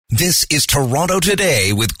This is Toronto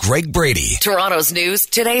Today with Greg Brady. Toronto's news,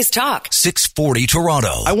 today's talk. 640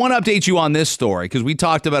 Toronto. I want to update you on this story because we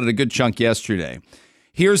talked about it a good chunk yesterday.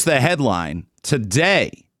 Here's the headline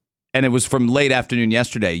today, and it was from late afternoon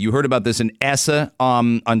yesterday. You heard about this in Essa,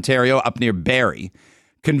 Ontario, up near Barrie.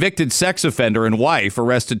 Convicted sex offender and wife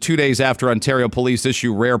arrested 2 days after Ontario police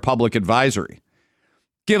issue rare public advisory.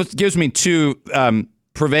 Gives me two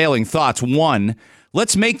prevailing thoughts. One,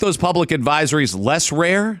 let's make those public advisories less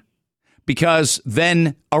rare because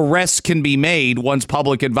then arrests can be made once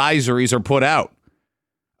public advisories are put out.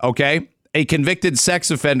 Okay? A convicted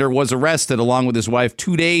sex offender was arrested along with his wife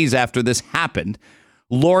 2 days after this happened.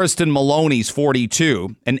 Lauriston Maloney's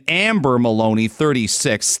 42 and Amber Maloney,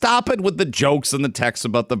 36. Stop it with the jokes and the texts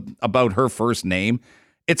about her first name.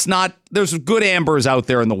 It's not, there's good Ambers out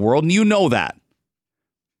there in the world, and you know that.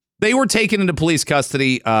 They were taken into police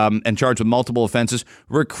custody and charged with multiple offenses: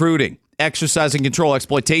 recruiting, exercising control,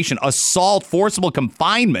 exploitation, assault, forcible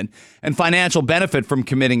confinement, and financial benefit from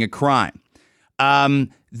committing a crime.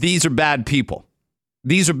 These are bad people.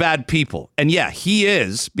 These are bad people. And yeah, he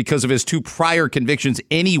is because of his two prior convictions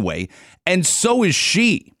anyway. And so is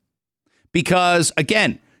she. Because,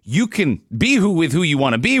 again, you can be with who you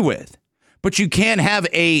want to be with, but you can't have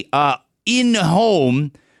a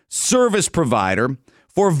in-home service provider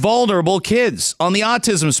for vulnerable kids on the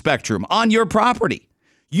autism spectrum on your property.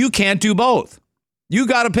 You can't do both. You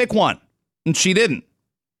got to pick one. And she didn't.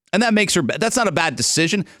 And that makes her bad. That's not a bad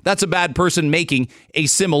decision. That's a bad person making a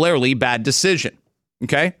similarly bad decision.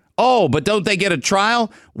 Okay? Oh, but don't they get a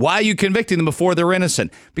trial? Why are you convicting them before they're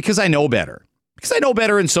innocent? Because I know better. Because I know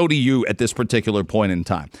better, and so do you at this particular point in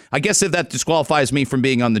time. I guess if that disqualifies me from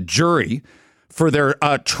being on the jury for their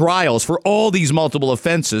trials for all these multiple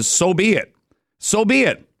offenses, so be it. So be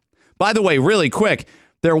it. By the way, really quick,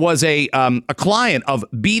 there was a client of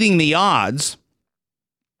Beating the Odds.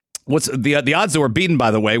 What's the odds that were beaten, by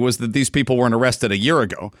the way, was that these people weren't arrested a year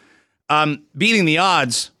ago. Beating the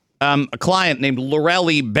Odds, a client named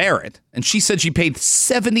Lorelli Barrett, and she said she paid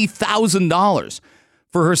 $70,000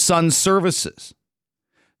 for her son's services.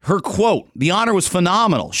 Her quote, "The honor was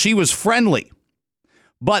phenomenal. She was friendly."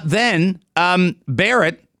 But then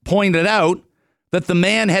Barrett pointed out that the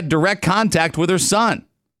man had direct contact with her son.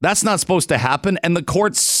 That's not supposed to happen, and the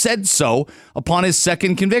court said so upon his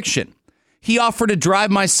second conviction. He offered to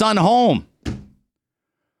drive my son home.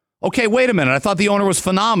 Okay, wait a minute. I thought the owner was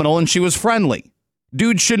phenomenal and she was friendly.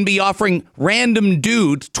 Dude shouldn't be offering random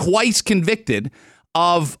dude twice convicted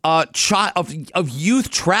of youth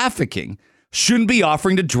trafficking shouldn't be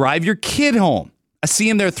offering to drive your kid home. I see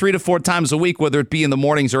him there 3 to 4 times a week, whether it be in the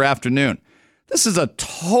mornings or afternoon. This is a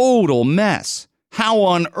total mess. How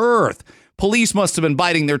on earth? Police must have been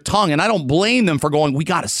biting their tongue, and I don't blame them for going, we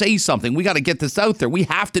got to say something. We got to get this out there. We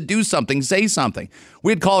have to do something, say something.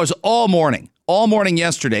 We had callers all morning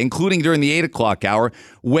yesterday, including during the 8 o'clock hour,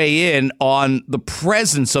 weigh in on the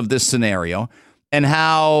presence of this scenario and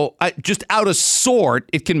how just out of sort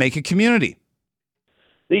it can make a community.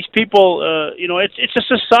 These people, it's a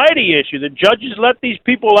society issue. The judges let these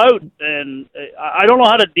people out, and I don't know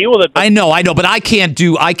how to deal with it. I know, but I can't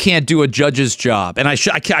do a judge's job, and I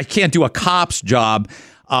can't do a cop's job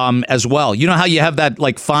as well. You know how you have that,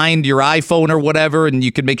 like, find your iPhone or whatever, and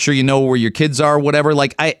you can make sure you know where your kids are or whatever.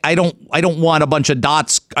 Like, I don't want a bunch of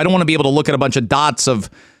dots. I don't want to be able to look at a bunch of dots of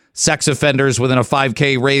sex offenders within a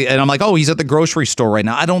 5K radius, and I'm like, oh, he's at the grocery store right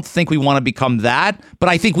now. I don't think we want to become that, but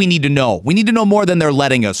I think we need to know. We need to know more than they're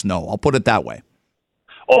letting us know. I'll put it that way.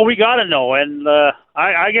 Oh, we got to know, and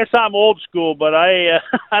I guess I'm old school, but I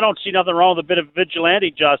don't see nothing wrong with a bit of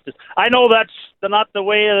vigilante justice. I know that's not the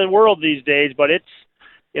way of the world these days, but it's,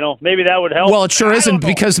 maybe that would help. Well, it sure isn't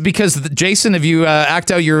because Jason, if you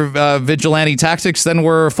act out your vigilante tactics, then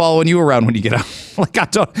we're following you around when you get out.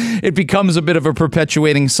 It becomes a bit of a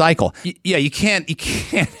perpetuating cycle. Yeah, you can't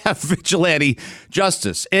have vigilante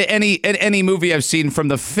justice. Any movie I've seen from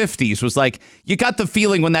the 50s was like, you got the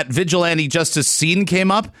feeling when that vigilante justice scene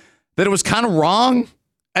came up that it was kind of wrong,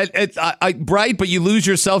 right? But you lose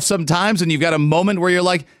yourself sometimes, and you've got a moment where you're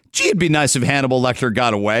like, gee, it'd be nice if Hannibal Lecter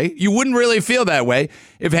got away. You wouldn't really feel that way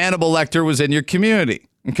if Hannibal Lecter was in your community,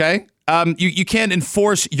 okay? You can't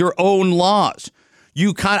enforce your own laws.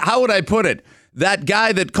 How would I put it? That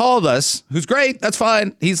guy that called us, who's great, that's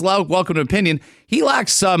fine. He's welcome to opinion. He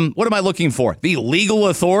lacks some, what am I looking for? The legal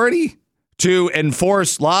authority to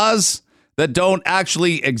enforce laws that don't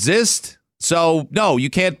actually exist. So, no, you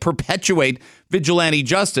can't perpetuate vigilante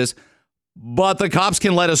justice, but the cops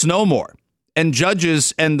can let us know more. And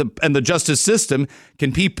judges and the justice system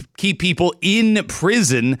can keep people in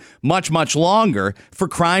prison much, much longer for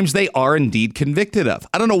crimes they are indeed convicted of.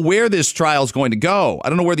 I don't know where this trial is going to go. I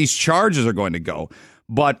don't know where these charges are going to go.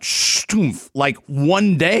 But like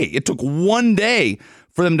one day, it took one day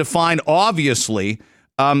for them to find, obviously,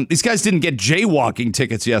 these guys didn't get jaywalking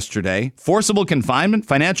tickets yesterday. Forcible confinement,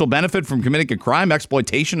 financial benefit from committing a crime,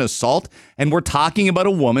 exploitation, assault. And we're talking about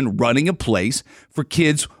a woman running a place for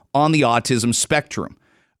kids on the autism spectrum.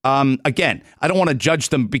 Again, I don't want to judge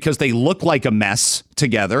them because they look like a mess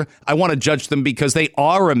together. I want to judge them because they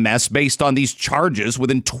are a mess based on these charges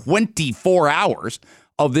within 24 hours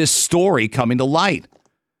of this story coming to light.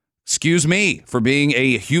 Excuse me for being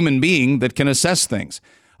a human being that can assess things.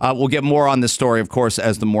 We'll get more on this story, of course,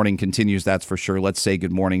 as the morning continues, that's for sure. Let's say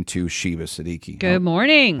good morning to Sheba Siddiqui. Good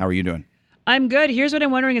morning. How are you doing? I'm good. Here's what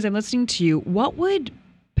I'm wondering as I'm listening to you. What would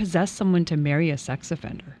possess someone to marry a sex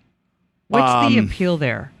offender? What's the appeal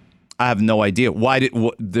there? I have no idea.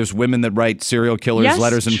 There's women that write serial killers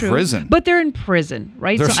letters in prison. But they're in prison,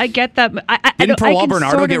 right? So I get that. Didn't Paul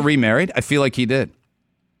Bernardo get remarried? I feel like he did.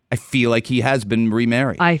 I feel like he has been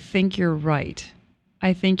remarried. I think you're right.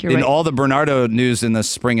 In all the Bernardo news in the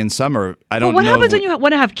spring and summer, I don't know. What happens when you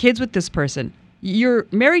want to have kids with this person? You're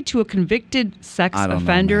married to a convicted sex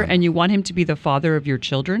offender and you want him to be the father of your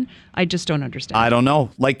children? I just don't understand. I don't know.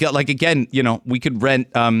 Like again, we could rent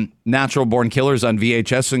Natural Born Killers on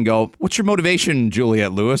VHS and go, what's your motivation,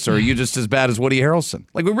 Juliette Lewis? Or are you just as bad as Woody Harrelson?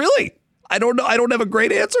 Like, really? I don't know. I don't have a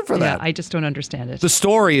great answer for that. I just don't understand it. The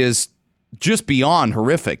story is just beyond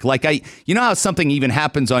horrific. Like, you know how something even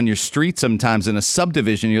happens on your street sometimes in a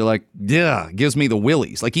subdivision, you're like, yeah, gives me the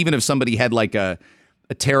willies. Like, even if somebody had like a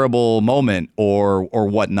terrible moment or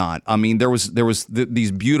whatnot. I mean, there was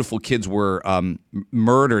these beautiful kids were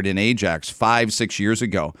murdered in Ajax 5-6 years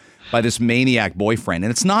ago by this maniac boyfriend.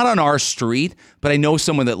 And it's not on our street, but I know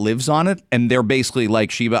someone that lives on it, and they're basically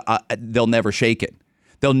like, Sheba, they'll never shake it.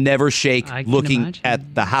 They'll never shake looking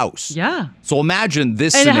at the house. Yeah. So imagine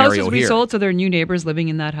this scenario here. And the house is here. resold, so there are new neighbors living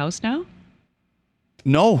in that house now?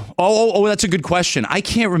 No. Oh, that's a good question. I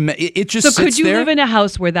can't remember. It just sits there. So could you live in a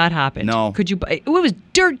house where that happened? No. Could you? It was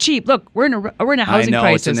dirt cheap. Look, we're in a housing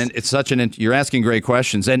crisis. It's such you're asking great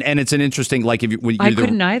questions, and it's an interesting I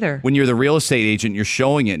couldn't either. When you're the real estate agent, you're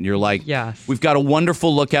showing it, and you're like, yes, we've got a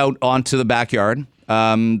wonderful lookout onto the backyard.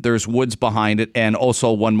 There's woods behind it, and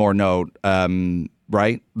also one more note.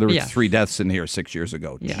 Right, there were 3 deaths in here 6 years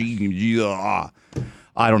ago. Yes.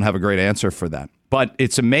 I don't have a great answer for that. But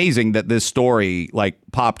it's amazing that this story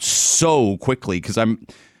popped so quickly because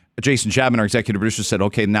Jason Chapman, our executive producer, said,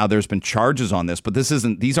 okay, now there's been charges on this, but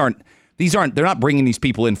they're not bringing these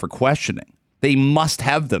people in for questioning. They must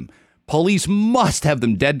have them. Police must have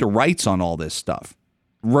them dead to rights on all this stuff.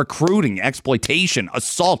 Recruiting, exploitation,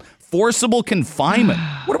 assault, forcible confinement.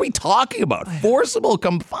 What are we talking about? Forcible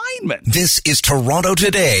confinement. This is Toronto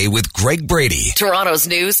Today with Greg Brady. Toronto's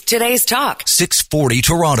news, today's talk. 640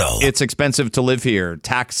 Toronto. It's expensive to live here.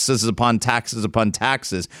 Taxes upon taxes upon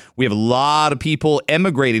taxes. We have a lot of people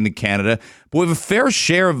emigrating to Canada, but we have a fair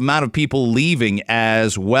share of amount of people leaving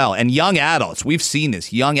as well. And young adults, we've seen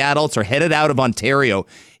this. Young adults are headed out of Ontario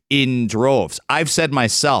in droves. I've said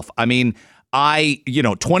myself,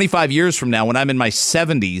 25 years from now, when I'm in my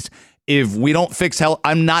 70s, if we don't fix health,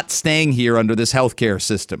 I'm not staying here under this healthcare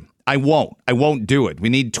system. I won't do it. We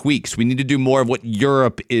need tweaks. We need to do more of what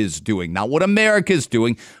Europe is doing. Not what America's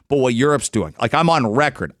doing, but what Europe's doing. Like, I'm on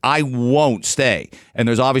record. I won't stay. And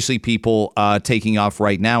there's obviously people taking off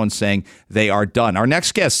right now and saying they are done. Our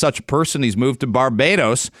next guest, such a person. He's moved to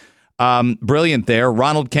Barbados. Brilliant there.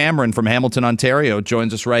 Roland Cameron from Hamilton, Ontario,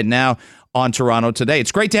 joins us right now on Toronto Today.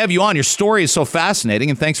 It's great to have you on. Your story is so fascinating,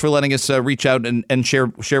 and thanks for letting us reach out and share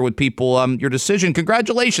with people your decision.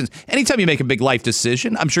 Congratulations. Anytime you make a big life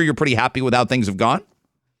decision, I'm sure you're pretty happy with how things have gone.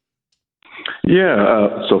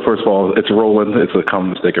 Yeah. So first of all, it's Roland. It's a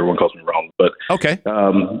common mistake. Everyone calls me Roland. But okay.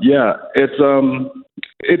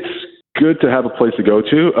 It's good to have a place to go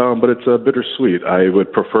to, but it's bittersweet. I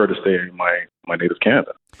would prefer to stay in my native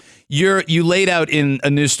Canada. You laid out in a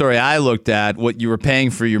news story I looked at what you were paying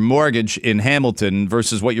for your mortgage in Hamilton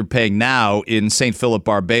versus what you're paying now in St. Philip,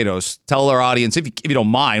 Barbados. Tell our audience, if you don't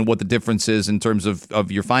mind, what the difference is in terms of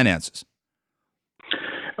your finances.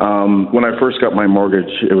 When I first got my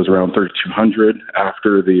mortgage, it was around $3,200.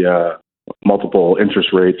 After the multiple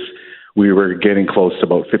interest rates, we were getting close to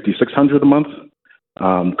about $5,600 a month.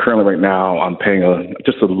 Currently, right now, I'm paying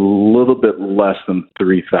just a little bit less than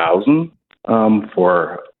 $3,000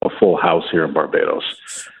 for a full house here in Barbados.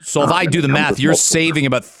 So if I do the math, you're saving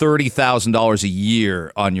about $30,000 a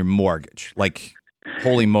year on your mortgage. Like,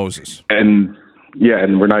 holy Moses. And Yeah,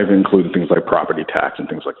 and we're not even including things like property tax and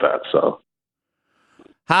things like that. So,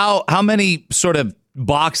 how many sort of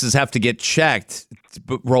boxes have to get checked,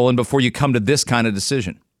 Roland, before you come to this kind of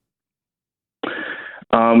decision?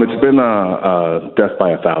 It's been a death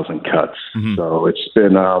by 1,000 cuts. Mm-hmm. So it's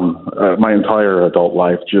been my entire adult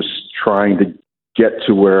life just trying to get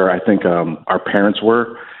to where I think our parents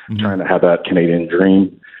were, mm-hmm. trying to have that Canadian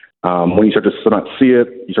dream. When you start to not see it,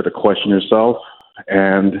 you start to question yourself.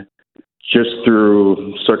 And just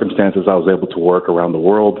through circumstances, I was able to work around the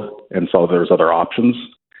world and saw there was other options.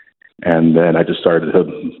 And then I just started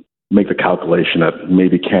to make the calculation that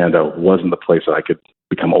maybe Canada wasn't the place that I could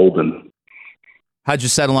become old in. How'd you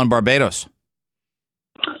settle on Barbados?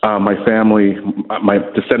 My family's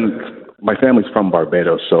from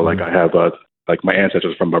Barbados, so like I have my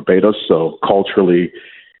ancestors from Barbados. So culturally,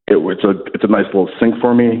 it's a nice little sync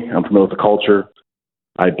for me. I'm familiar with the culture.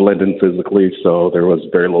 I blend in physically, so there was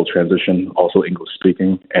very little transition. Also English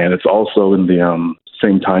speaking, and it's also in the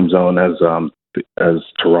same time zone as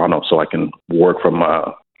Toronto, so I can work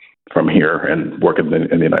from here and work in the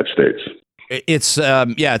United States. It's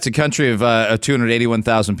it's a country of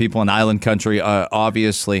 281,000 people, an island country,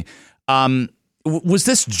 obviously. Was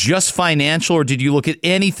this just financial, or did you look at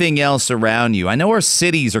anything else around you? I know our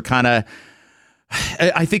cities are kind of.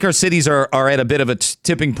 I think our cities are at a bit of a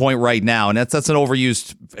tipping point right now, and that's an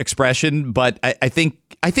overused expression. But I think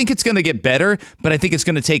it's going to get better, but I think it's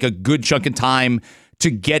going to take a good chunk of time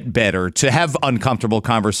to get better, to have uncomfortable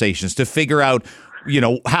conversations, to figure out,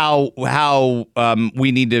 how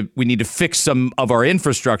we need to fix some of our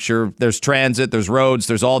infrastructure. There's transit, there's roads,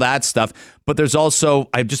 there's all that stuff. But there's also,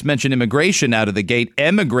 I've just mentioned immigration out of the gate,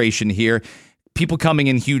 emigration here, people coming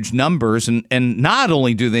in huge numbers. And not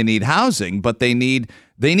only do they need housing, but they need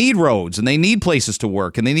roads, and they need places to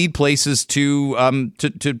work, and they need places to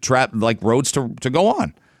trap, like roads to go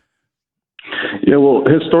on. Yeah, well,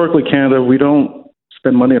 historically, Canada, we don't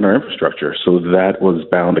spend money on our infrastructure, so that was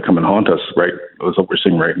bound to come and haunt us, right? That's what we're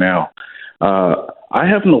seeing right now. I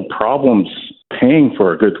have no problems paying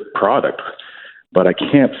for a good product, but I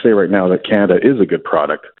can't say right now that Canada is a good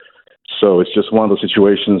product. So it's just one of those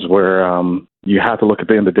situations where you have to look at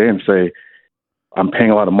the end of the day and say, I'm paying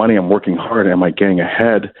a lot of money, I'm working hard, am I getting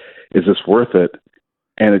ahead? Is this worth it?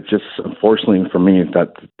 And it just, unfortunately for me,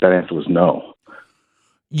 that answer was no.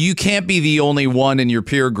 You can't be the only one in your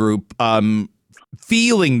peer group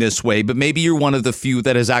feeling this way, but maybe you're one of the few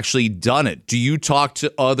that has actually done it. Do you talk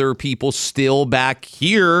to other people still back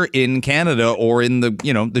here in Canada or in the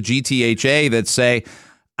GTHA that say,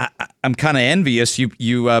 I'm kind of envious.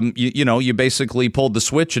 You basically pulled the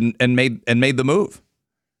switch and made the move?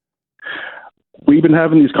 We've been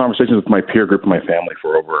having these conversations with my peer group and my family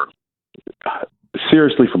for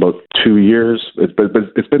seriously for about 2 years.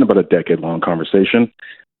 It's been about a decade-long conversation.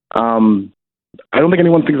 I don't think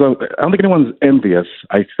anyone's envious.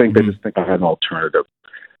 I think they just think I had an alternative.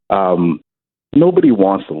 Nobody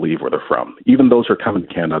wants to leave where they're from. Even those who are coming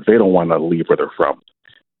to Canada, they don't want to leave where they're from.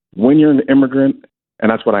 When you're an immigrant, and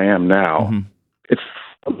that's what I am now, it's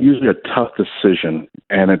usually a tough decision,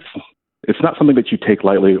 and it's not something that you take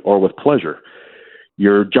lightly or with pleasure.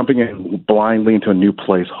 You're jumping in blindly into a new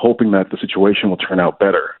place, hoping that the situation will turn out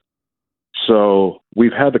better. So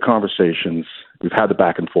we've had the conversations, we've had the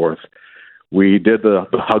back and forth. We did the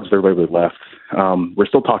hugs everybody we left. We're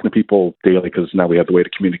still talking to people daily because now we have the way to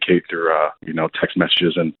communicate through text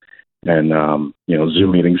messages and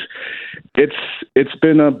Zoom meetings. It's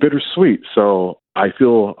been bittersweet. So I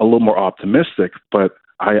feel a little more optimistic, but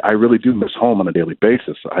I really do miss home on a daily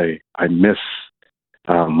basis. I miss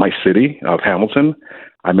my city of Hamilton.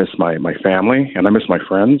 I miss my family, and I miss my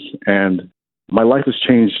friends. And my life has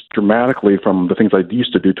changed dramatically from the things I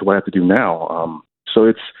used to do to what I have to do now. So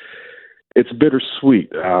it's bittersweet.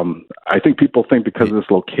 I think people think because of this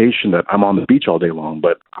location that I'm on the beach all day long,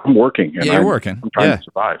 but I'm working. And you're working. I'm trying to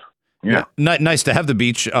survive. Yeah. Nice to have the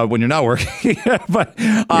beach when you're not working. But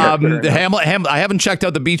I haven't checked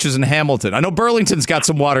out the beaches in Hamilton. I know Burlington's got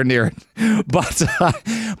some water near it.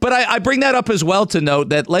 But I bring that up as well to note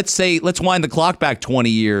that let's wind the clock back 20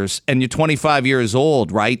 years and you're 25 years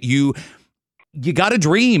old, right? You got a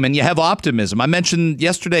dream and you have optimism. I mentioned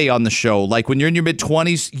yesterday on the show, like when you're in your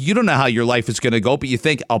mid-20s, you don't know how your life is going to go, but you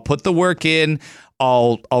think, I'll put the work in,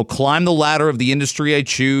 I'll climb the ladder of the industry I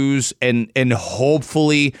choose, and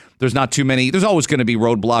hopefully there's not too many. There's always going to be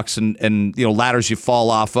roadblocks and ladders you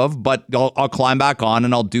fall off of, but I'll climb back on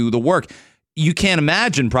and I'll do the work. You can't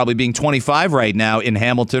imagine probably being 25 right now in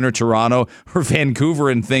Hamilton or Toronto or Vancouver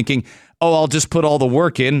and thinking, oh, I'll just put all the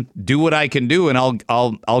work in, do what I can do, and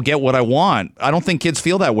I'll get what I want. I don't think kids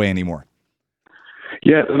feel that way anymore.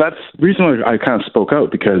 Yeah, that's the reason why I kind of spoke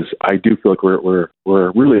out, because I do feel like we're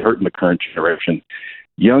really hurting the current generation.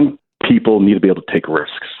 Young people need to be able to take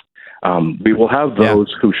risks. We will have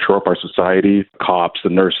those who shore up our society, cops, the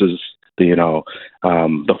nurses, the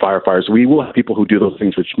firefighters. We will have people who do those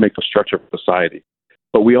things which make the structure of society.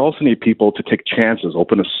 But we also need people to take chances,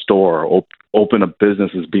 open a store, open a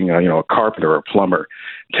business as being a carpenter or a plumber,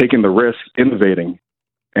 taking the risk, innovating.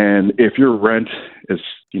 And if your rent is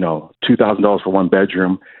 $2,000 for one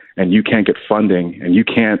bedroom, and you can't get funding, and you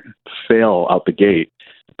can't fail out the gate,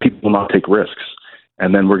 people will not take risks.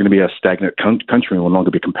 And then we're going to be a stagnant country and we'll no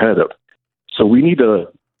longer be competitive. So we need to,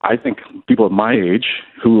 I think, people of my age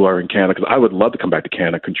who are in Canada, because I would love to come back to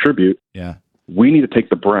Canada, contribute. Yeah. We need to take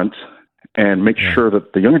the brunt and make sure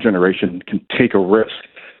that the younger generation can take a risk,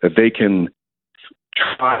 that they can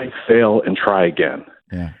try, fail, and try again.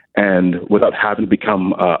 Yeah. And without having to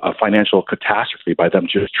become a financial catastrophe by them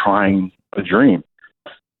just trying a dream.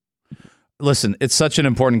 Listen, it's such an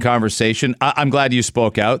important conversation. I'm glad you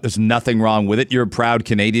spoke out. There's nothing wrong with it. You're a proud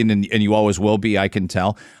Canadian, and you always will be, I can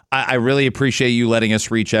tell. I really appreciate you letting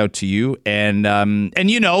us reach out to you. And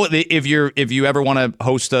if you ever want to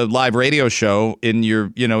host a live radio show in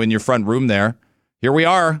your front room there, here we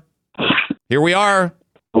are.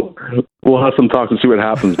 We'll have some talks and see what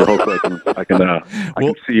happens, but hopefully I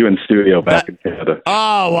can see you in studio back in Canada.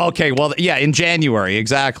 Oh, okay. Well, yeah, in January,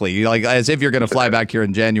 exactly. Like as if you're going to fly back here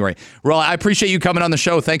in January. Roland, I appreciate you coming on the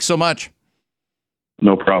show. Thanks so much.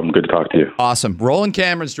 No problem. Good to talk to you. Awesome. Roland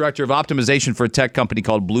Cameron's director of optimization for a tech company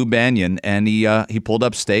called Blue Banyan, and he pulled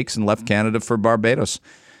up stakes and left Canada for Barbados.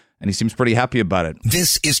 And he seems pretty happy about it.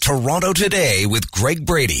 This is Toronto Today with Greg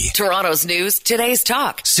Brady. Toronto's news, today's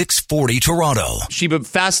talk. 640 Toronto. Sheba,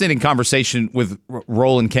 fascinating conversation with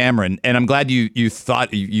Roland Cameron. And I'm glad you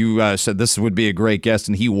thought you said this would be a great guest,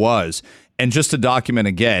 and he was. And just to document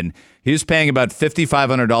again, he was paying about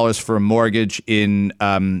 $5,500 for a mortgage in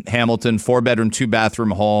Hamilton, 4-bedroom,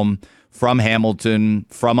 2-bathroom home from Hamilton,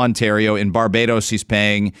 from Ontario. In Barbados, he's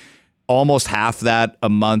paying almost half that a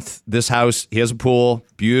month. This house, he has a pool,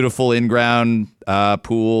 beautiful in-ground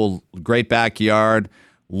pool, great backyard,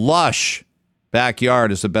 lush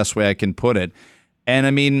backyard is the best way I can put it. And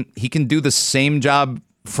I mean, he can do the same job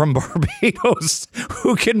from Barbados.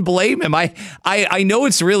 Who can blame him? I know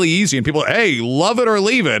it's really easy, and people are, hey, love it or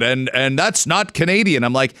leave it, and that's not Canadian.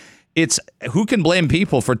 I'm like, it's who can blame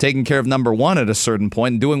people for taking care of number one at a certain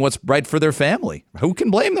point and doing what's right for their family? Who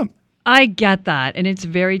can blame them? I get that, and it's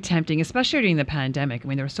very tempting, especially during the pandemic. I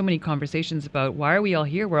mean, there were so many conversations about why are we all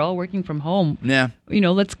here? We're all working from home. Yeah.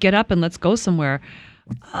 Let's get up and let's go somewhere.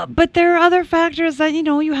 But there are other factors that,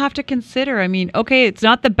 you have to consider. I mean, okay, it's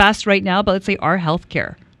not the best right now, but let's say our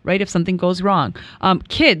healthcare, right? If something goes wrong.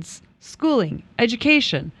 Kids, schooling,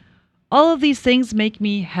 education, all of these things make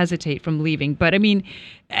me hesitate from leaving. But I mean,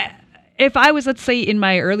 if I was, let's say, in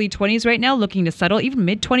my early 20s right now, looking to settle, even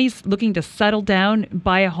mid-20s, looking to settle down,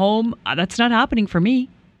 buy a home, that's not happening for me.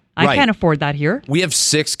 I can't afford that here. We have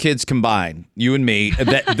 6 kids combined, you and me,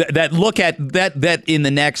 that look at that in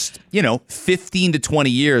the next, 15 to 20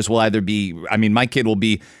 years will either be, I mean, my kid will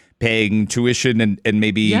be paying tuition and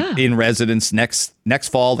maybe in residence next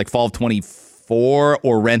fall, like fall of 24,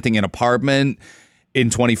 or renting an apartment in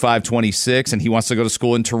 25, 26, and he wants to go to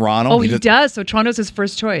school in Toronto. Oh, he does. So Toronto's his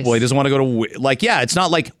first choice. Well, he doesn't want to go to, it's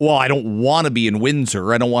not like, well, I don't want to be in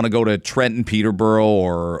Windsor. I don't want to go to Trenton, Peterborough,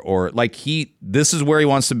 or this is where he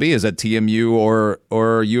wants to be, is at TMU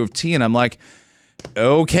or U of T. And I'm like,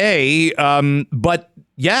 okay. But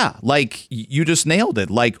yeah, like you just nailed it.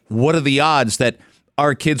 Like, what are the odds that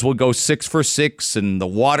our kids will go 6 for 6 and the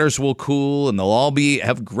waters will cool and they'll all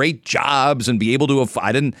have great jobs and be able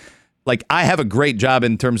to, I have a great job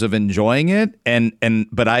in terms of enjoying it,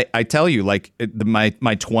 but I tell you, like my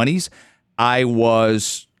 20s, I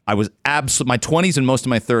was absolutely, my 20s and most of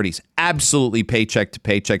my 30s, absolutely paycheck to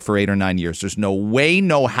paycheck for 8 or 9 years. There's no way,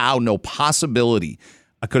 no how, no possibility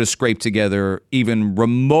I could have scraped together even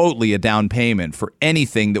remotely a down payment for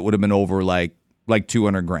anything that would have been over like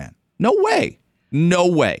 $200,000. No way, no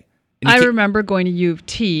way. I remember going to U of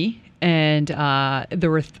T. And I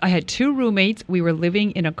had 2 roommates. We were living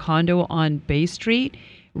in a condo on Bay Street.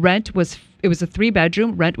 It was a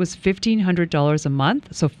 3-bedroom. Rent was $1,500 a month,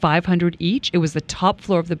 so $500 each. It was the top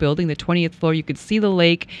floor of the building, the 20th floor. You could see the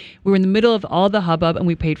lake. We were in the middle of all the hubbub, and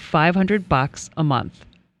we paid $500 a month,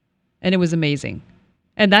 and it was amazing.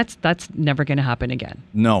 And that's never going to happen again.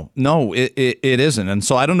 No, it isn't. And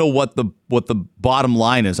so I don't know what the bottom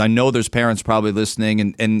line is. I know there's parents probably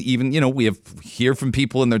listening, and even, we hear from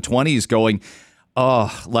people in their 20s going,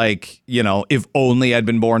 oh, if only I'd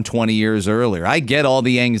been born 20 years earlier. I get all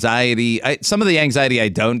the anxiety. Some of the anxiety I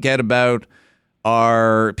don't get about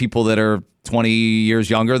are people that are 20 years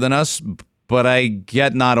younger than us, but I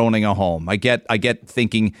get not owning a home. I get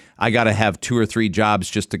thinking I got to have 2 or 3 jobs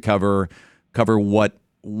just to cover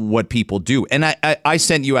what people do. And I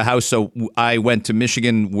sent you a house, so I went to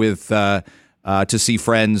Michigan with to see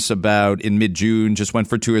friends about in mid-June, just went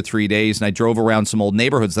for 2 or 3 days, and I drove around some old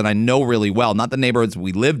neighborhoods that I know really well, not the neighborhoods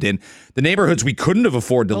we lived in, the neighborhoods we couldn't have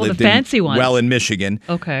afforded to live in. The fancy ones. Well, in Michigan.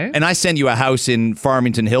 Okay. And I sent you a house in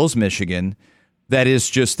Farmington Hills, Michigan, that is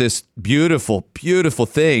just this beautiful, beautiful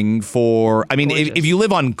thing for, I mean, if you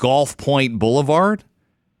live on Golf Point Boulevard,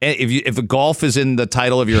 if a golf is in the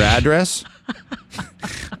title of your address,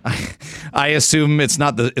 I assume it's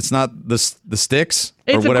not the sticks.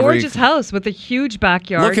 It's or a gorgeous house with a huge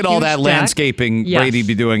backyard. Look at all that deck. landscaping Brady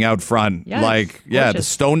be doing out front. Yes, like, gorgeous. the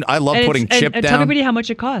stone. I love putting chip down. Tell everybody how much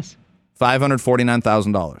it costs.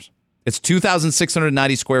 $549,000. It's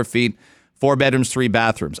 2,690 square feet, 4 bedrooms, 3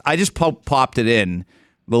 bathrooms. I just popped it in.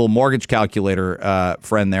 Little mortgage calculator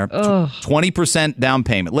friend there. 20% down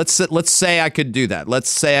payment. Let's say I could do that. Let's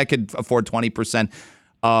say I could afford 20%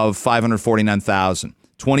 of $549,000.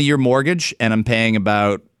 20-year mortgage, and I'm paying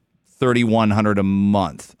about $3,100 a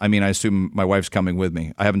month. I mean, I assume my wife's coming with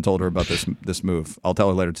me. I haven't told her about this move. I'll tell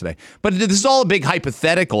her later today. But this is all a big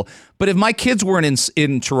hypothetical. But if my kids weren't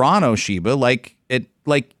in Toronto, Sheba, like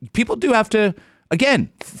people do have to,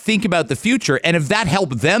 again, think about the future. And if that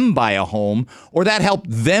helped them buy a home, or that helped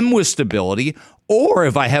them with stability, or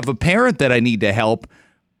if I have a parent that I need to help,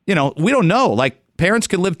 we don't know. Like, parents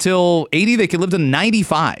could live till 80, they could live to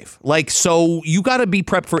 95. Like, so you got to be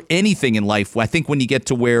prepped for anything in life. I think when you get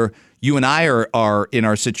to where you and I are in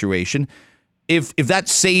our situation, if that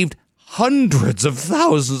saved hundreds of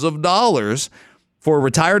thousands of dollars for a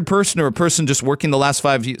retired person or a person just working the last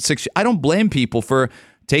 5, 6 years, I don't blame people for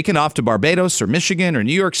taking off to Barbados or Michigan or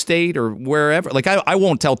New York State or wherever. Like, I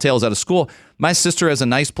won't tell tales out of school. My sister has a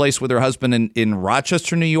nice place with her husband in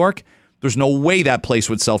Rochester, New York. There's no way that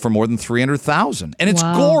place would sell for more than $300,000, and it's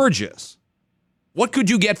gorgeous. What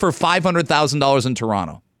could you get for $500,000 in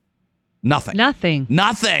Toronto? Nothing. And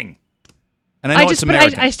I know it's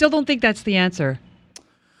American. But I still don't think that's the answer.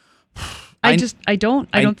 I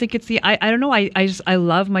don't think it's the. I don't know. I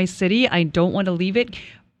love my city. I don't want to leave it.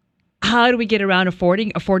 How do we get around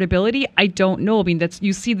affordability? I don't know. I mean,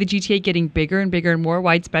 you see the GTA getting bigger and bigger and more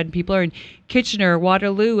widespread. And people are in Kitchener,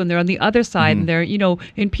 Waterloo, and they're on the other side, and they're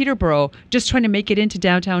in Peterborough, just trying to make it into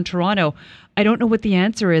downtown Toronto. I don't know what the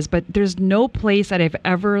answer is, but there's no place that I've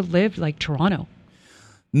ever lived like Toronto.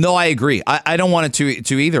 No, I agree. I don't want it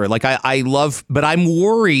to either. Like, I love, but I'm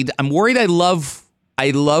worried. I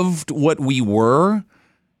loved what we were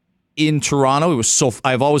in Toronto. It was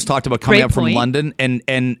I've always talked about coming up from London,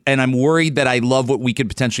 and I'm worried that I love what we could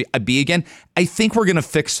potentially be again. I think we're going to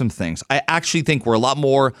fix some things. I actually think we're a lot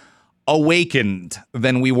more awakened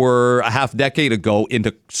than we were a half decade ago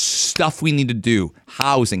into stuff we need to do: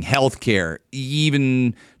 housing, healthcare,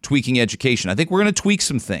 even tweaking education. I think we're going to tweak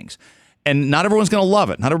some things, and not everyone's going to love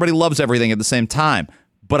it. Not everybody loves everything at the same time.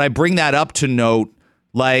 But I bring that up to note,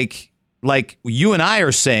 like you and I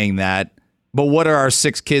are saying that. But what are our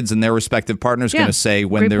 6 kids and their respective partners going to say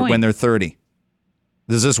when they're 30?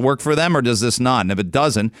 Does this work for them or does this not? And if it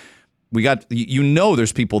doesn't,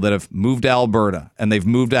 there's people that have moved to Alberta and they've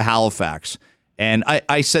moved to Halifax. And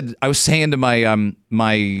I was saying to my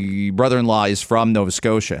brother-in-law is from Nova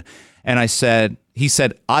Scotia, and he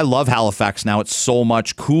said, I love Halifax now. It's so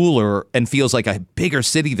much cooler and feels like a bigger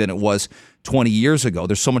city than it was 20 years ago.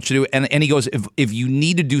 There's so much to do. And he goes, if you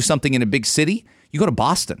need to do something in a big city, you go to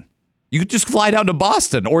Boston. You could just fly down to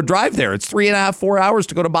Boston or drive there. It's 3.5, 4 hours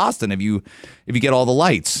to go to Boston if you get all the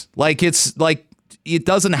lights. Like, it's like, it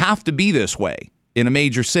doesn't have to be this way in a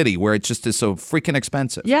major city where it just is so freaking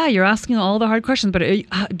expensive. Yeah, you're asking all the hard questions, but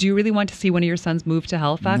do you really want to see one of your sons move to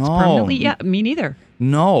Halifax permanently? Yeah, me neither.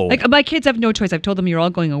 No. Like, my kids have no choice. I've told them you're all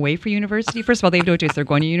going away for university. First of all, they have no choice. They're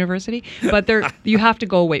going to university, but you have to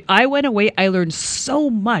go away. I went away. I learned so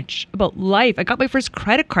much about life. I got my first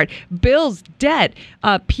credit card, bills, debt,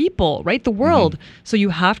 people, right? The world. Mm-hmm. So you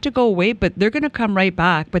have to go away, but they're going to come right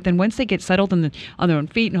back. But then once they get settled on their own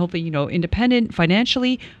feet and hopefully, independent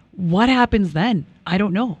financially, what happens then? I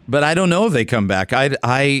don't know. But I don't know if they come back. I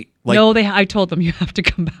told them you have to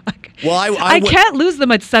come back. Well, I can't lose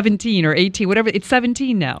them at 17 or 18, whatever. It's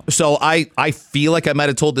 17 now. So I feel like I might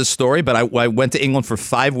have told this story, but I went to England for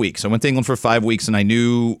 5 weeks. And I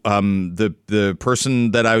knew the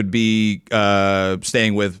person that I would be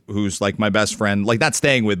staying with, who's like my best friend, like not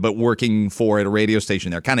staying with, but working for at a radio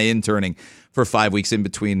station there, kind of interning for 5 weeks in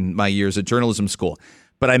between my years at journalism school.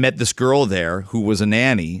 but I met this girl there who was a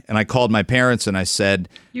nanny, and I called my parents and I said,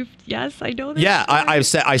 Yes, I know that. yeah, I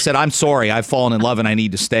said, I'm sorry, I've fallen in love and I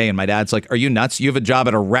need to stay. And my dad's like, are you nuts? You have a job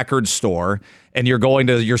at a record store and you're going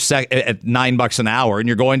to your at $9 an hour and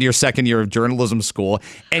you're going to your second year of journalism school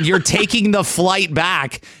and you're taking the flight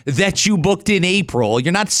back that you booked in April.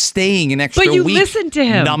 You're not staying an extra week. But you listened to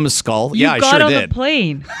him. Numbskull. You Yeah, I got sure on did. the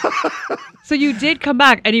plane. So you did come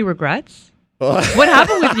back. Any regrets? What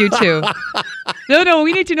happened with you two? No,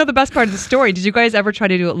 we need to know the best part of the story. Did you guys ever try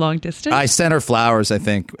to do it long distance? I sent her flowers, I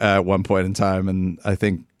think, at one point in time, and I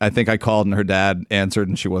think I called and her dad answered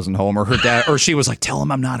and she wasn't home, or her dad, or she was like, "Tell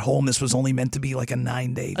him I'm not home. This was only meant to be like a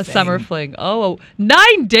 9-day a thing." summer fling. Oh,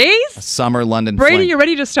 9 days? A summer London Brady, fling. you're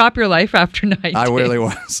ready to stop your life after 9 days. I really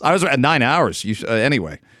was. I was at 9 hours.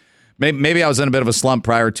 Anyway, maybe I was in a bit of a slump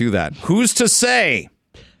prior to that. Who's to say?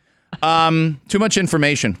 Too much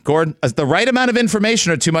information. Gord, the right amount of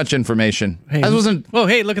information or too much information? Hey, I wasn't. well,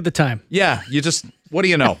 hey, look at the time. Yeah, what do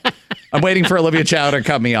you know? I'm waiting for Olivia Chow to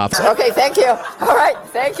cut me off. Okay, thank you. All right,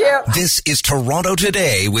 thank you. This is Toronto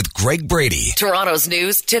Today with Greg Brady. Toronto's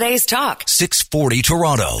news, today's talk. 640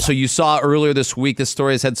 Toronto. So you saw earlier this week, this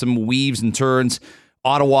story has had some weaves and turns.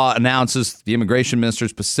 Ottawa announces, the immigration minister,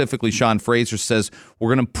 specifically Sean Fraser, says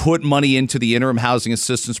we're going to put money into the interim housing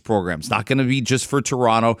assistance program. It's not going to be just for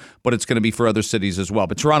Toronto, but it's going to be for other cities as well.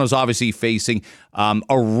 But Toronto's obviously facing a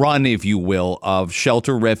run, if you will, of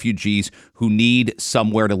shelter refugees who need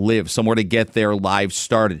somewhere to live, somewhere to get their lives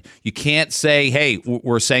started. You can't say, hey,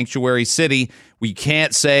 we're a sanctuary city. We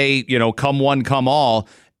can't say, come one, come all,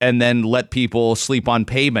 and then let people sleep on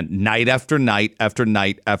pavement night after night after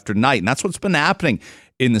night after night. And that's what's been happening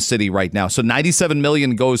in the city right now. So $97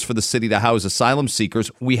 million goes for the city to house asylum seekers.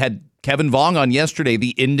 We had Kevin Vong on yesterday,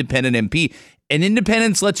 the independent MP. And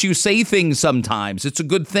independence lets you say things sometimes. It's a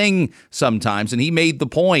good thing sometimes. And he made the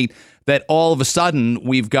point that all of a sudden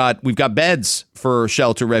we've got beds for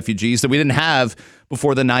shelter refugees that we didn't have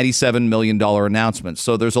before the $97 million announcement.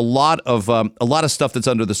 So there's a lot of stuff that's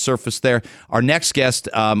under the surface there. Our next guest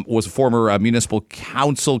was a former municipal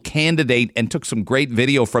council candidate and took some great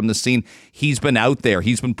video from the scene. He's been out there.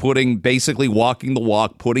 He's been basically walking the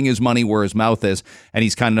walk, putting his money where his mouth is, and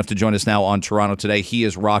he's kind enough to join us now on Toronto Today. He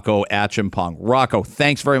is Rocco Achampong. Rocco,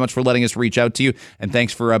 thanks very much for letting us reach out to you, and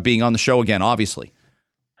thanks for being on the show again, obviously.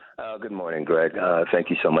 Good morning, Greg. Thank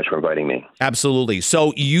you so much for inviting me. Absolutely.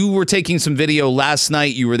 So you were taking some video last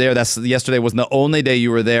night. You were there. Yesterday wasn't the only day you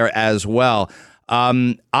were there as well.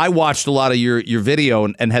 I watched a lot of your video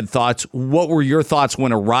and had thoughts. What were your thoughts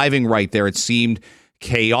when arriving right there? It seemed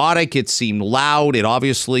chaotic. It seemed loud. It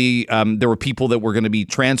obviously, there were people that were going to be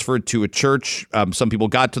transferred to a church. Some people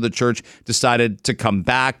got to the church, decided to come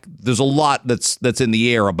back. There's a lot that's in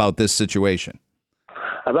the air about this situation.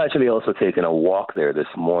 I've actually also taken a walk there this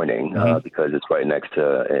morning because it's right next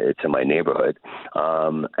to it's in my neighborhood,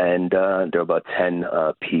 and there are about 10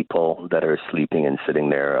 people that are sleeping and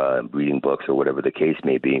sitting there reading books or whatever the case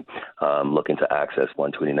may be, looking to access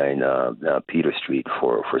 129 Peter Street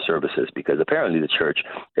for services because apparently the church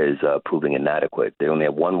is proving inadequate. They only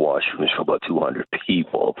have one washroom for about 200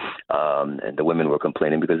 people, and the women were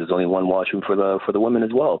complaining because there's only one washroom for the women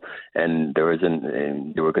as well, and they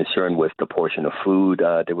were concerned with the portion of food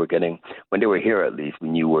they were getting. When they were here, at least, we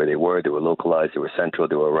knew where they were. They were localized. They were central.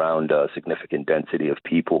 They were around a significant density of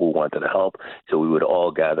people who wanted to help. So we would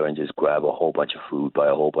all gather and just grab a whole bunch of food, buy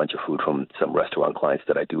a whole bunch of food from some restaurant clients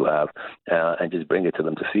that I do have, and just bring it to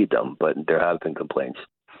them to feed them. But there have been complaints.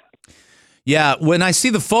 Yeah, when I see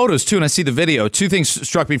the photos, too, and I see the video, two things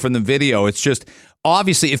struck me from the video. It's just,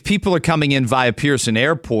 obviously, if people are coming in via Pearson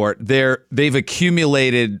Airport, they've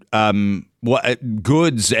accumulated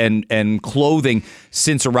goods and clothing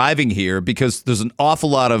since arriving here because there's an awful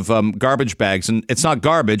lot of garbage bags. And it's not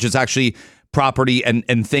garbage, it's actually property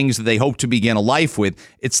and things that they hope to begin a life with.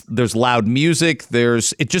 There's loud music.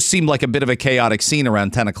 It just seemed like a bit of a chaotic scene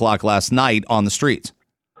around 10 o'clock last night on the streets.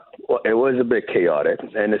 Well, it was a bit chaotic,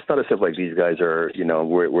 and it's not as if like these guys are,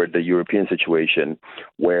 we're the European situation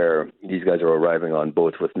where these guys are arriving on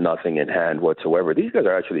boats with nothing in hand whatsoever. These guys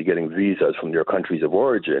are actually getting visas from their countries of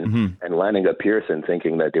origin and landing at Pearson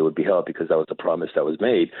thinking that they would be helped because that was the promise that was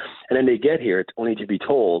made. And then they get here only to be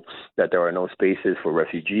told that there are no spaces for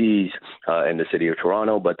refugees in the city of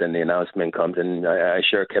Toronto, but then the announcement comes, and I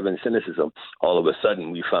share Kevin's cynicism. All of a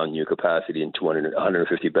sudden, we found new capacity and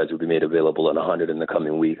 150 beds will be made available and 100 in the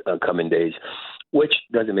coming days, which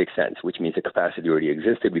doesn't make sense, which means the capacity already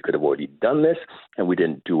existed. We could have already done this, and we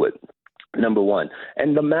didn't do it. Number one.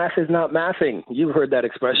 And the math is not mathing. You've heard that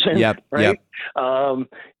expression, right? Yep.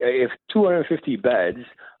 If 250 beds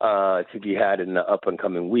to be had in the up and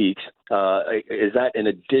coming weeks, is that in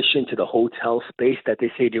addition to the hotel space that they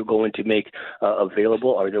say they're going to make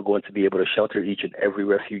available? Are they going to be able to shelter each and every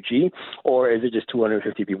refugee? Or is it just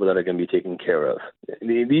 250 people that are going to be taken care of?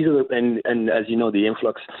 These are and as you know, the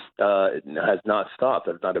influx has not stopped,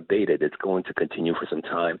 has not abated. It's going to continue for some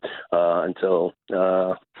time until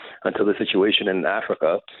the situation in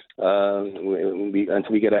Africa,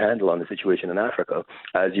 until we get a handle on the situation in Africa.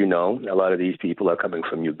 As you know, a lot of these people are coming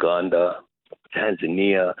from Uganda,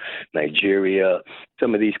 Tanzania, Nigeria,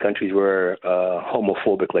 some of these countries where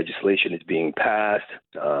homophobic legislation is being passed.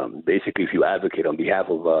 Basically, if you advocate on behalf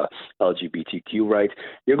of LGBTQ rights,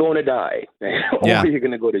 you're going to die, or you're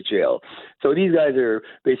going to go to jail. So these guys are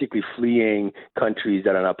basically fleeing countries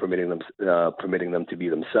that are not permitting them to be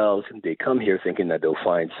themselves. They come here thinking that they'll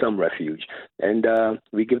find some refuge, and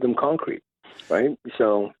we give them concrete, right?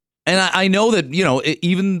 So. And I know that,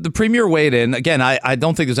 even the premier weighed in. Again, I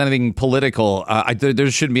don't think there's anything political.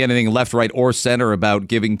 There shouldn't be anything left, right, or center about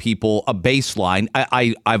giving people a baseline.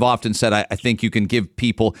 I've often said I think you can give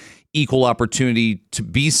people equal opportunity to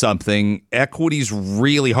be something. Equity's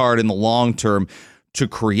really hard in the long term to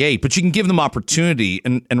create, but you can give them opportunity.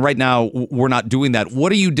 And right now, we're not doing that.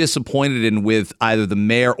 What are you disappointed in with either the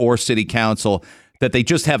mayor or city council that they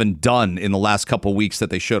just haven't done in the last couple of weeks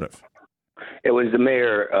that they should have? It was the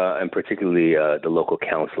mayor and particularly the local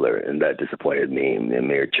councillor, and that disappointed me. And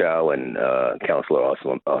Mayor Chow and Councillor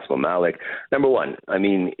Osman Malik. Number one, I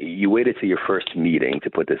mean, you waited to your first meeting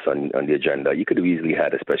to put this on the agenda. You could have easily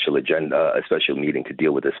had a special meeting to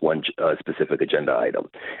deal with this one specific agenda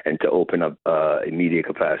item, and to open up immediate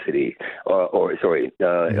capacity,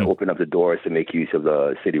 open up the doors to make use of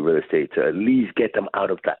the city real estate to at least get them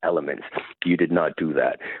out of the elements. You did not do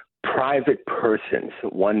that. Private persons.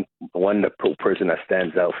 One person that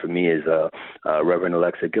stands out for me is Reverend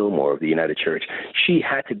Alexa Gilmore of the United Church. She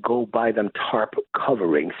had to go buy them tarp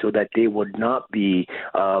covering so that they would not be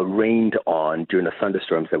rained on during the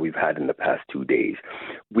thunderstorms that we've had in the past 2 days.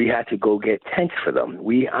 We had to go get tents for them.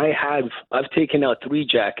 I've taken out 3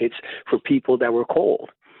 jackets for people that were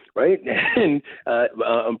cold. Right, and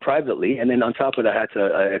privately, and then on top of that, I had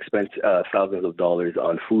to expend thousands of dollars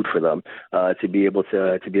on food for them to be able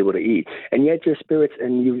to eat. And yet, your spirits,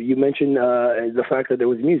 and you mentioned the fact that there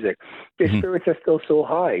was music. Their spirits are still so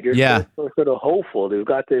high. They're still sort of hopeful. They've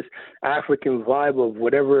got this African vibe of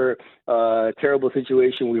whatever terrible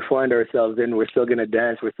situation we find ourselves in. We're still going to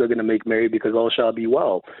dance. We're still going to make merry because all shall be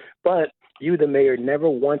well. But you, the mayor, never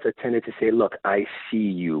once attended to say, look, I see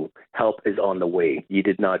you. Help is on the way. You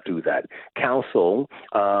did not do that. Council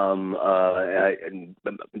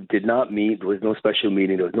did not meet. There was no special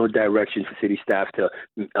meeting. There was no direction for city staff to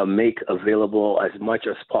make available as much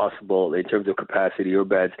as possible in terms of capacity or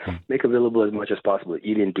beds. Make available as much as possible.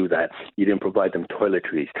 You didn't do that. You didn't provide them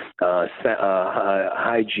toiletries,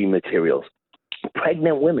 hygiene materials.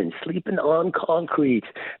 Pregnant women sleeping on concrete.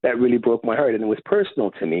 That really broke my heart, and it was personal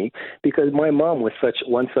to me because my mom was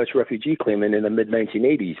one such refugee claimant in the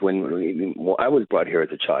mid-1980s when I was brought here as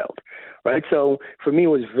a child. Right, so for me it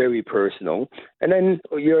was very personal. And then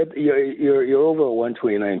you're over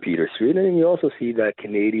 129 Peter Street, and then you also see that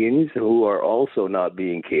Canadians who are also not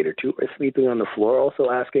being catered to are sleeping on the floor,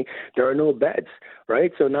 also asking. There are no beds.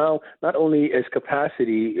 Right, so now not only is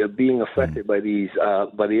capacity being affected by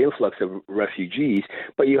the influx of refugees,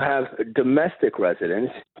 but you have domestic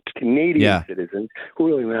residents, Canadian citizens who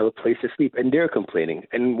don't even have a place to sleep, and they're complaining.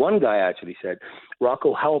 And one guy actually said,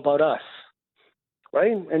 "Rocco, how about us?"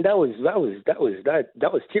 Right, and that was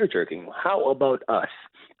tear jerking. How about us?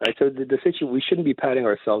 Right, so the situation, we shouldn't be patting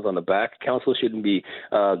ourselves on the back. Council shouldn't be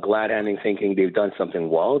glad-handing, thinking they've done something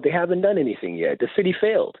well. They haven't done anything yet. The city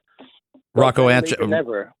failed. Rocco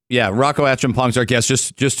Achampong's our guest.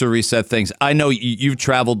 Just to reset things, I know you've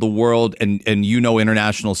traveled the world and you know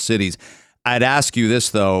international cities. I'd ask you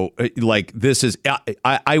this though,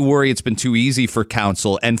 I worry it's been too easy for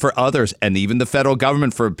council and for others, and even the federal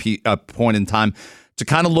government for a point in time, to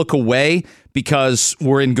kind of look away because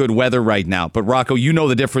we're in good weather right now. But Rocco, you know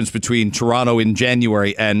the difference between Toronto in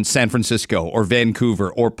January and San Francisco or Vancouver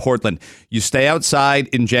or Portland. You stay outside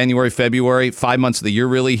in January, February, 5 months of the year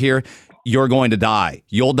really here, you're going to die.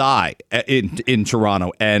 You'll die in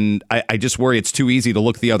Toronto. And I just worry it's too easy to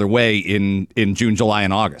look the other way in June, July,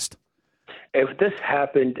 and August. If this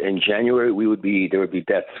happened in January, there would be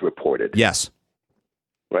deaths reported. Yes.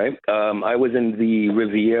 right? I was in the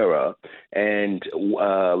Riviera and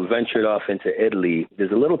ventured off into Italy.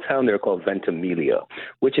 There's a little town there called Ventimiglia,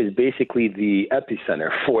 which is basically the epicenter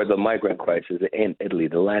for the migrant crisis in Italy,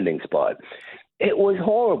 the landing spot. It was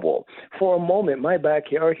horrible. For a moment, my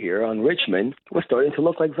backyard here on Richmond was starting to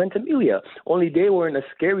look like Ventimiglia, only they weren't as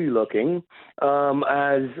scary looking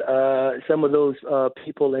as some of those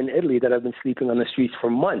people in Italy that have been sleeping on the streets for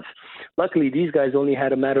months. Luckily, these guys only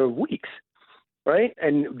had a matter of weeks, right?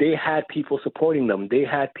 And they had people supporting them. They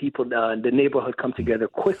had people in the neighborhood come together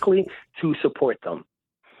quickly to support them.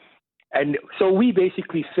 And so we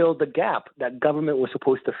basically filled the gap that government was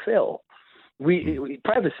supposed to fill. We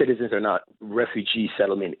private citizens are not refugee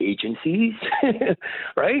settlement agencies,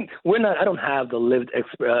 right? We're not. I don't have the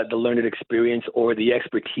learned experience or the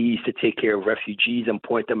expertise to take care of refugees and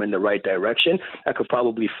point them in the right direction. I could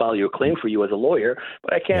probably file your claim for you as a lawyer,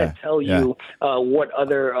 but I can't tell you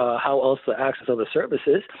how else to access other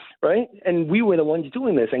services, right? And we were the ones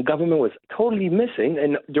doing this, and government was totally missing,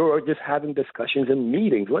 and they were just having discussions and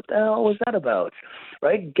meetings. What the hell was that about,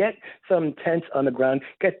 right? Get some tents on the ground,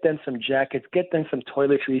 get them some jackets, get them some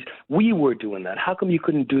toiletries. We were doing that. How come you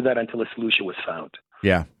couldn't do that until a solution was found?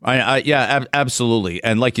 Yeah, absolutely.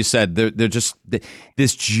 And like you said,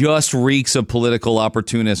 this just reeks of political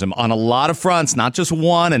opportunism on a lot of fronts, not just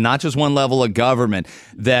one and not just one level of government.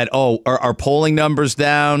 That, are polling numbers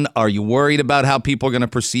down? Are you worried about how people are going to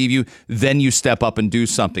perceive you? Then you step up and do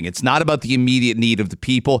something. It's not about the immediate need of the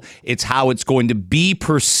people. It's how it's going to be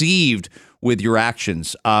perceived with your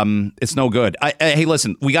actions. It's no good. Hey,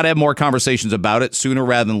 listen, we got to have more conversations about it sooner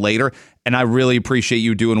rather than later. And I really appreciate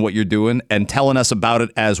you doing what you're doing and telling us about it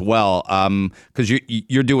as well, because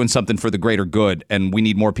you're doing something for the greater good, and we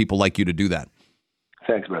need more people like you to do that.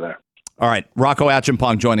 Thanks, brother. All right. Rocco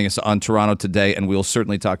Achampong joining us on Toronto Today, and we'll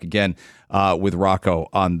certainly talk again with Rocco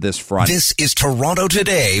on this front. This is Toronto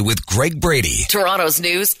Today with Greg Brady. Toronto's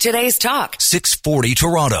news, today's talk. 640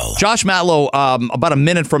 Toronto. Josh Matlow, about a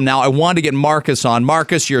minute from now, I wanted to get Marcus on.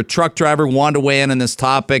 Marcus, you're a truck driver, wanted to weigh in on this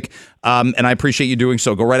topic, and I appreciate you doing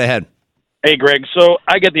so. Go right ahead. Hey, Greg. So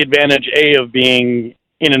I get the advantage, of being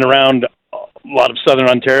in and around a lot of southern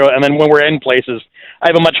Ontario, and then when we're in places, I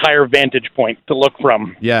have a much higher vantage point to look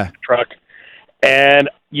from. Yeah. Truck. And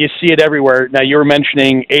you see it everywhere. Now, you were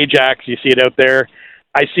mentioning Ajax. You see it out there.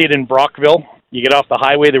 I see it in Brockville. You get off the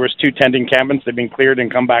highway. There was 2 tent encampments. They've been cleared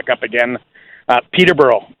and come back up again.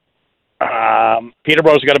 Peterborough.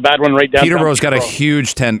 Peterborough's got a bad one right down. Peterborough's got a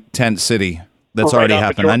huge tent city that's already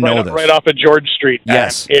happened. I know this. Right off of George Street.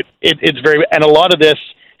 Yes. It's very... And a lot of this,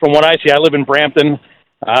 from what I see, I live in Brampton.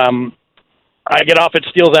 I get off at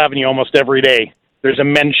Steeles Avenue almost every day. There's a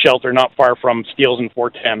men's shelter not far from Steeles and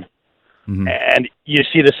 410. Mm-hmm. And you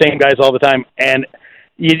see the same guys all the time. And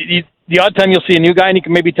the odd time you'll see a new guy, and you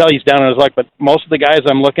can maybe tell he's down on his luck, but most of the guys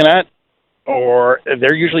I'm looking at,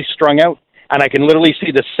 they're usually strung out. And I can literally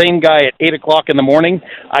see the same guy at 8 o'clock in the morning.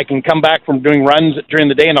 I can come back from doing runs during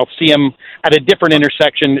the day, and I'll see him at a different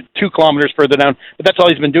intersection 2 kilometers further down. But that's all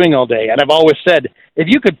he's been doing all day. And I've always said, if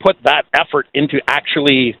you could put that effort into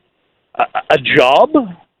actually a job,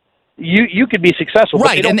 you could be successful.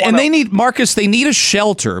 Right, and they need, Marcus, they need a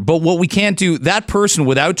shelter, but what we can't do, that person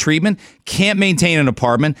without treatment can't maintain an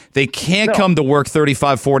apartment. They can't come to work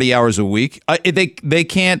 35, 40 hours a week. They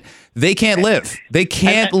can't live. They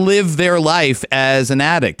can't live their life as an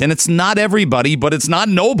addict. And it's not everybody, but it's not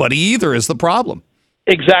nobody either is the problem.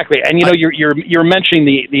 Exactly. And you're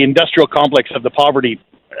mentioning the industrial complex of the poverty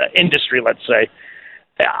industry, let's say.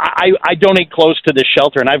 I donate clothes to this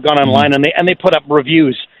shelter, and I've gone online and they put up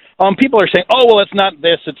reviews. People are saying, "Oh, well, it's not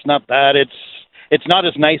this, it's not that, it's not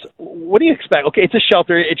as nice." What do you expect? Okay, it's a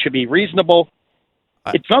shelter; it should be reasonable.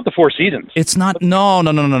 It's not the Four Seasons. It's not.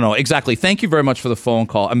 No. Exactly. Thank you very much for the phone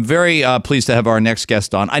call. I'm very pleased to have our next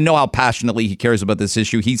guest on. I know how passionately he cares about this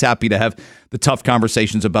issue. He's happy to have the tough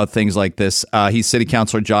conversations about things like this. He's City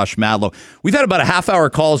Councillor Josh Matlow. We've had about a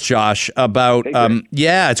half-hour calls, Josh, about.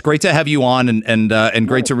 It's great to have you on and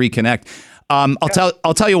great to reconnect.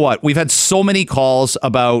 I'll tell you what, we've had so many calls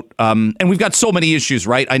about, and we've got so many issues,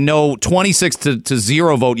 right? I know 26 to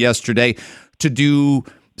 0 vote yesterday to do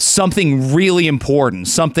something really important,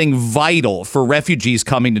 something vital for refugees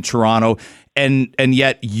coming to Toronto, and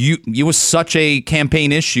yet you was such a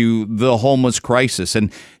campaign issue, the homeless crisis,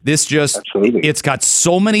 and this it's got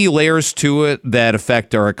so many layers to it that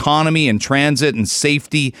affect our economy and transit and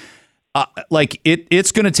safety.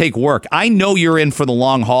 It's going to take work. I know you're in for the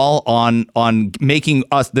long haul on making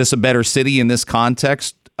this a better city in this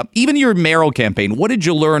context. Even your mayoral campaign, what did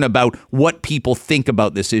you learn about what people think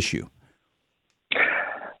about this issue?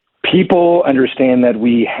 People understand that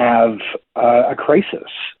we have a crisis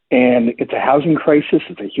and it's a housing crisis.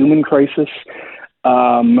 It's a human crisis.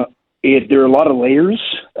 There are a lot of layers.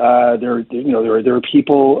 There are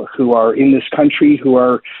people who are in this country who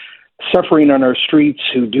are suffering on our streets,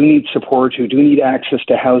 who do need support, who do need access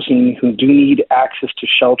to housing, who do need access to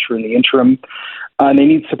shelter in the interim, and they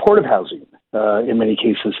need supportive housing in many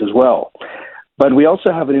cases as well. But we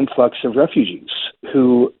also have an influx of refugees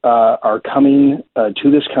who are coming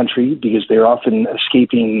to this country because they're often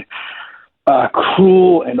escaping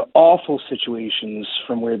cruel and awful situations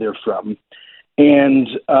from where they're from. And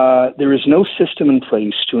there is no system in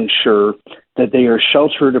place to ensure that they are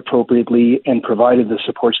sheltered appropriately and provided the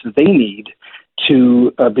supports that they need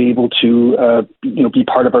to be able to be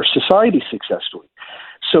part of our society successfully.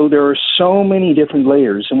 So there are so many different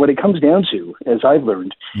layers. And what it comes down to, as I've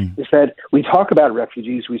learned, is that we talk about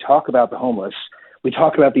refugees, we talk about the homeless, we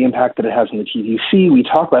talk about the impact that it has on the TTC, we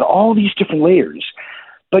talk about all these different layers.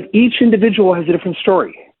 But each individual has a different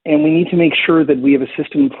story. And we need to make sure that we have a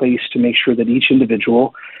system in place to make sure that each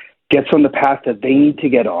individual gets on the path that they need to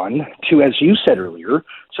get on to, as you said earlier,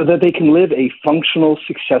 so that they can live a functional,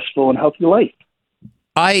 successful, and healthy life.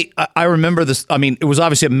 I remember this. I mean, it was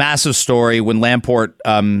obviously a massive story when Lamport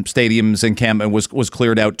Stadium's encampment was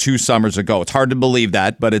cleared out 2 summers ago. It's hard to believe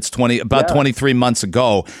that, but it's 23 months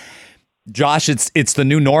ago. Josh, it's the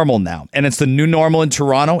new normal now, and it's the new normal in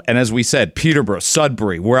Toronto, and as we said, Peterborough,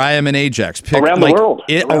 Sudbury, where I am in Ajax, around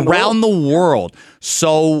the world.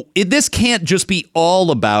 So this can't just be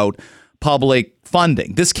all about public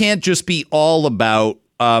funding. This can't just be all about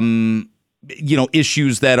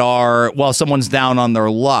issues that are, well, someone's down on their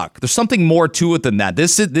luck. There's something more to it than that.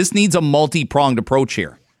 This needs a multi-pronged approach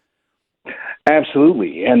here.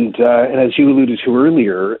 Absolutely. And as you alluded to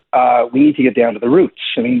earlier, we need to get down to the roots.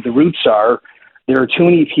 I mean, the roots are there are too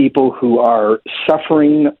many people who are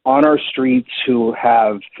suffering on our streets who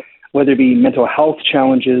have, whether it be mental health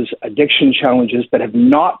challenges, addiction challenges that have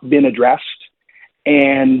not been addressed.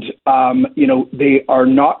 And, they are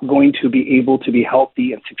not going to be able to be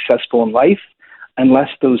healthy and successful in life unless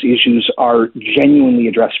those issues are genuinely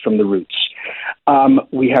addressed from the roots.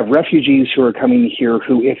 We have refugees who are coming here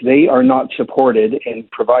who, if they are not supported and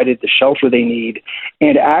provided the shelter they need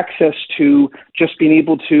and access to just being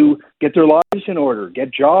able to get their lives in order,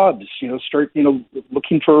 get jobs, start,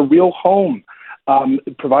 looking for a real home,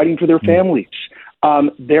 providing for their families,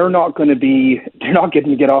 they're not getting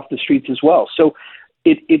to get off the streets as well. So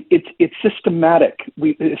it's systemic.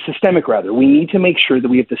 We need to make sure that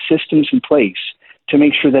we have the systems in place to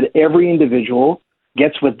make sure that every individual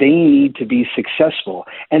gets what they need to be successful,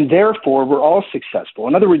 and therefore we're all successful.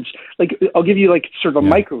 In other words, I'll give you sort of a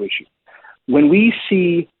micro issue. When we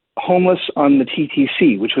see homeless on the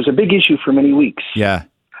TTC, which was a big issue for many weeks, it's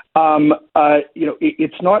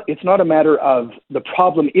not a matter of the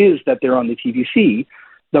problem is that they're on the TTC.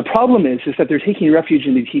 The problem is that they're taking refuge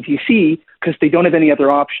in the TTC because they don't have any other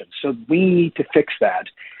options. So we need to fix that.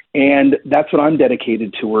 And that's what I'm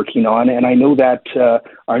dedicated to working on. And I know that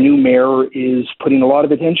our new mayor is putting a lot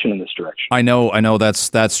of attention in this direction. I know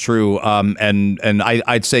that's true. And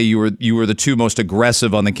I'd say you were the 2 most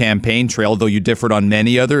aggressive on the campaign trail, though you differed on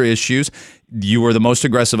many other issues. You were the most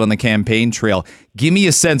aggressive on the campaign trail. Give me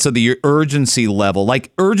a sense of the urgency level.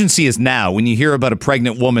 Like, urgency is now when you hear about a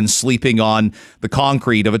pregnant woman sleeping on the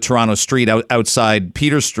concrete of a Toronto street outside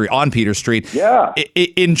Peter Street, on Peter Street. Yeah.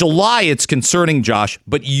 In July, it's concerning, Josh,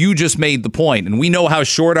 but you just made the point. And we know how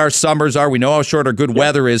short our summers are. We know how short our good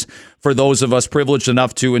weather is for those of us privileged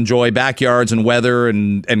enough to enjoy backyards and weather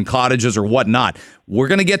and cottages or whatnot. We're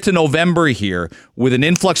going to get to November here with an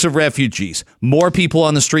influx of refugees, more people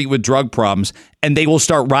on the street with drug problems, and they will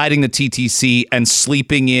start riding the TTC and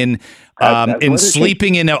sleeping in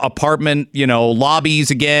apartment, lobbies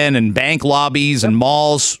again and bank lobbies and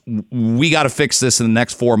malls. We got to fix this in the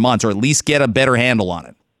next 4 months, or at least get a better handle on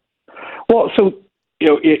it. Well, so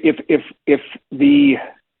if the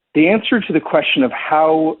answer to the question of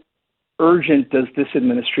how urgent does this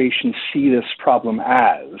administration see this problem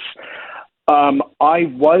as, I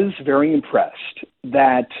was very impressed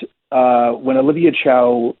that when Olivia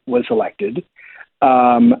Chow was elected,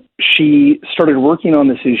 she started working on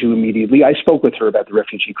this issue immediately. I spoke with her about the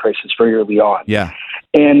refugee crisis very early on. Yeah.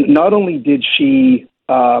 And not only did she,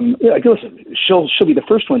 listen, she'll be the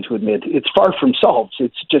first one to admit it's far from solved.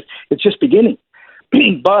 It's just beginning.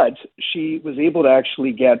 But she was able to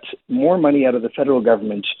actually get more money out of the federal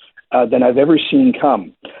government than I've ever seen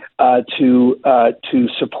come to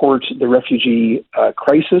support the refugee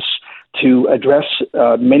crisis, to address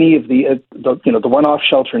many of the one-off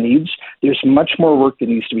shelter needs. There's much more work that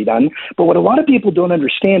needs to be done. But what a lot of people don't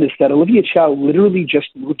understand is that Olivia Chow literally just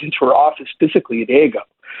moved into her office physically a day ago.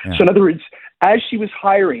 Yeah. So in other words, as she was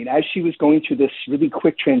hiring, as she was going through this really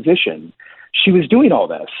quick transition, she was doing all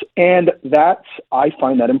this. And I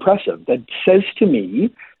find that impressive. That says to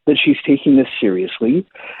me that she's taking this seriously.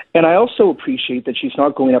 And I also appreciate that she's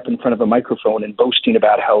not going up in front of a microphone and boasting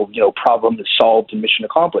about how, problem is solved and mission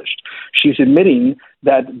accomplished. She's admitting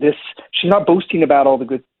that she's not boasting about all the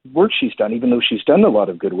good work she's done, even though she's done a lot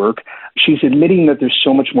of good work. She's admitting that there's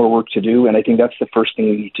so much more work to do. And I think that's the first thing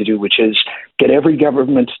we need to do, which is get every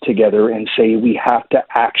government together and say we have to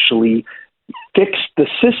actually fix the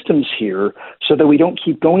systems here so that we don't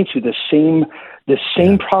keep going through the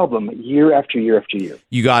same problem year after year after year.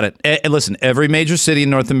 You got it. And listen, every major city in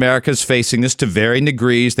North America is facing this to varying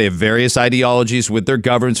degrees. They have various ideologies with their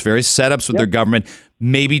governments, various setups with their government.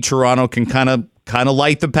 Maybe Toronto can kind of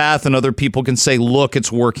light the path, and other people can say, look,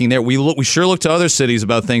 it's working there. We sure look to other cities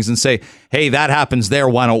about things and say, hey, that happens there.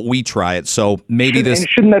 Why don't we try it? So maybe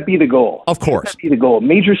shouldn't that be the goal? Of course. Shouldn't that be the goal?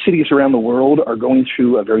 Major cities around the world are going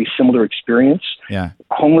through a very similar experience. Yeah.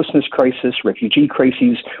 Homelessness crisis, refugee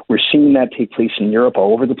crises. We're seeing that take place in Europe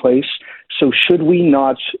all over the place. So should we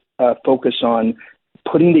not focus on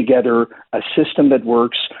putting together a system that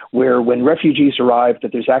works where when refugees arrive,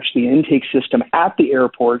 that there's actually an intake system at the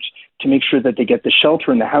airport to make sure that they get the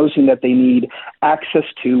shelter and the housing that they need, access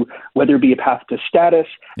to, whether it be a path to status,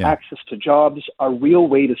 access to jobs, a real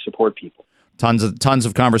way to support people. Tons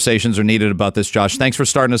of conversations are needed about this, Josh. Thanks for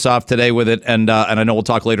starting us off today with it, and I know we'll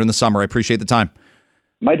talk later in the summer. I appreciate the time.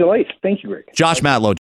 My delight. Thank you, Greg. Josh Matlow.